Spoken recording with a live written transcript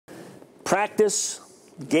practice,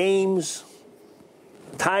 games,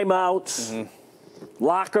 timeouts,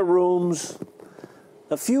 locker rooms,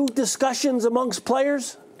 a few discussions amongst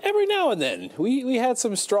players? Every now and then. We had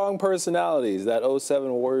some strong personalities. That 07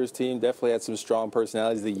 Warriors team definitely had some strong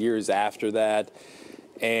personalities the years after that.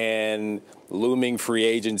 And looming free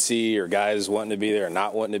agency or guys wanting to be there or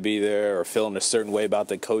not wanting to be there or feeling a certain way about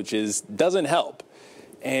the coaches doesn't help.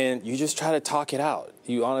 And you just try to talk it out.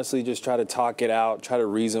 You honestly just try to talk it out, try to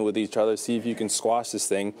reason with each other, see if you can squash this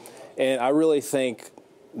thing. And I really think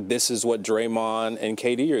this is what Draymond and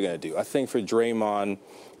KD are going to do. I think for Draymond,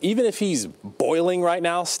 even if he's boiling right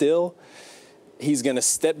now still, he's going to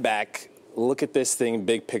step back, look at this thing,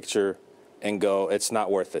 big picture, and go, it's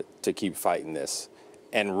not worth it to keep fighting this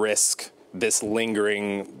and risk this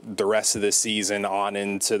lingering the rest of the season on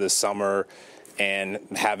into the summer and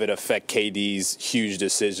have it affect KD's huge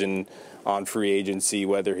decision on free agency,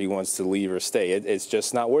 whether he wants to leave or stay. It's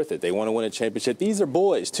just not worth it. They want to win a championship. These are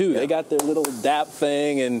boys, too. Yeah. They got their little dap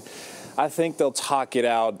thing, and I think they'll talk it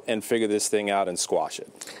out and figure this thing out and squash it.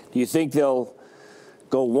 Do you think they'll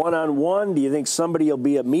go one-on-one? Do you think somebody will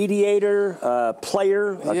be a mediator, a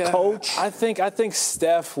player, a coach? I think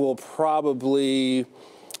Steph will probably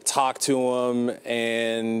talk to him,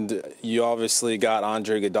 and you obviously got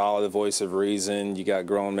Andre Iguodala, the voice of reason. You got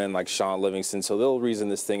grown men like Sean Livingston, so they'll reason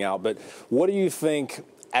this thing out. But what do you think,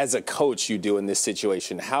 as a coach, you do in this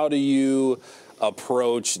situation? How do you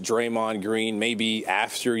approach Draymond Green, maybe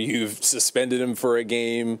after you've suspended him for a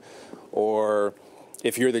game? Or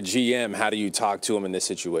if you're the GM, how do you talk to him in this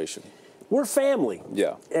situation? We're family.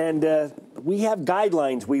 Yeah. And we have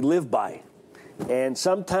guidelines we live by. And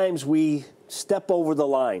sometimes we step over the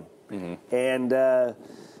line. And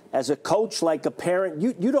as a coach, like a parent,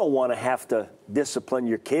 you don't want to have to discipline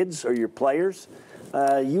your kids or your players.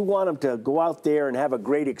 You want them to go out there and have a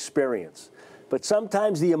great experience. But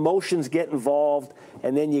sometimes the emotions get involved,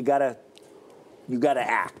 and then you gotta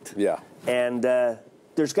act. Yeah. And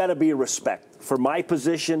there's got to be a respect for my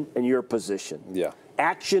position and your position. Yeah.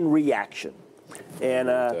 Action, reaction.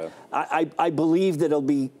 And I believe that it'll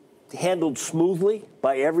be handled smoothly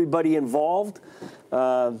by everybody involved.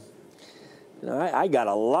 I got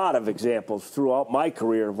a lot of examples throughout my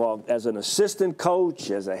career involved as an assistant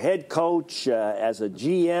coach, as a head coach, as a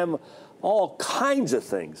GM, all kinds of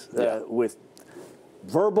things with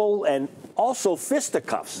verbal and also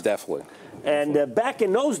fisticuffs. Definitely. And back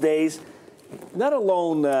in those days, not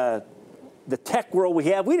alone the tech world we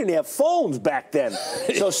didn't have phones back then.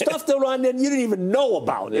 So stuff that went on then you didn't even know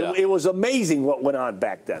about. Yeah. It was amazing what went on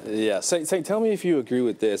back then. Yeah. Say, tell me if you agree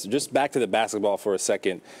with this. Just back to the basketball for a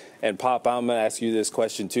second. And, Pop, I'm going to ask you this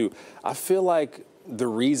question, too. I feel like the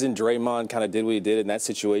reason Draymond kind of did what he did in that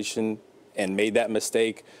situation and made that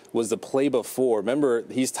mistake was the play before. Remember,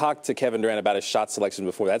 he's talked to Kevin Durant about his shot selection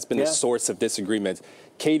before. That's been the source of disagreement.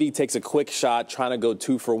 KD takes a quick shot, trying to go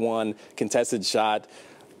 2 for 1, contested shot.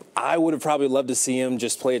 I would have probably loved to see him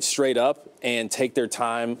just play it straight up and take their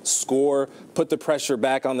time, score, put the pressure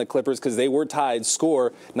back on the Clippers because they were tied,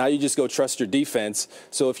 score. Now you just go trust your defense.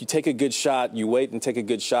 So if you take a good shot, you wait and take a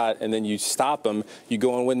good shot, and then you stop them, you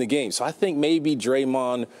go and win the game. So I think maybe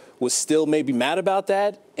Draymond was still maybe mad about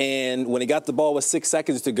that. And when he got the ball with 6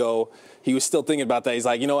 seconds to go, he was still thinking about that. He's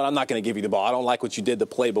like, you know what, I'm not going to give you the ball. I don't like what you did the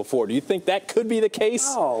play before. Do you think that could be the case?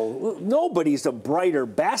 Oh, nobody's a brighter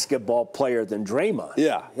basketball player than Draymond.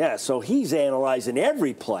 Yeah. Yeah, so he's analyzing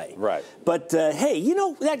every play. Right. But, hey, you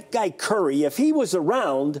know, that guy Curry, if he was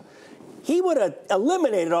around, he would have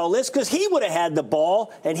eliminated all this because he would have had the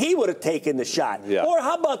ball and he would have taken the shot. Yeah. Or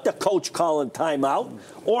how about the coach calling timeout?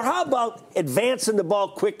 Or how about advancing the ball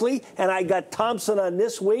quickly and I got Thompson on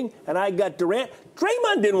this wing and I got Durant?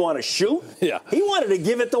 Draymond didn't want to shoot. Yeah. He wanted to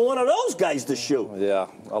give it to one of those guys to shoot. Yeah,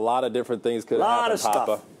 a lot of different things could have happened, Papa. A lot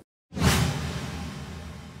of stuff.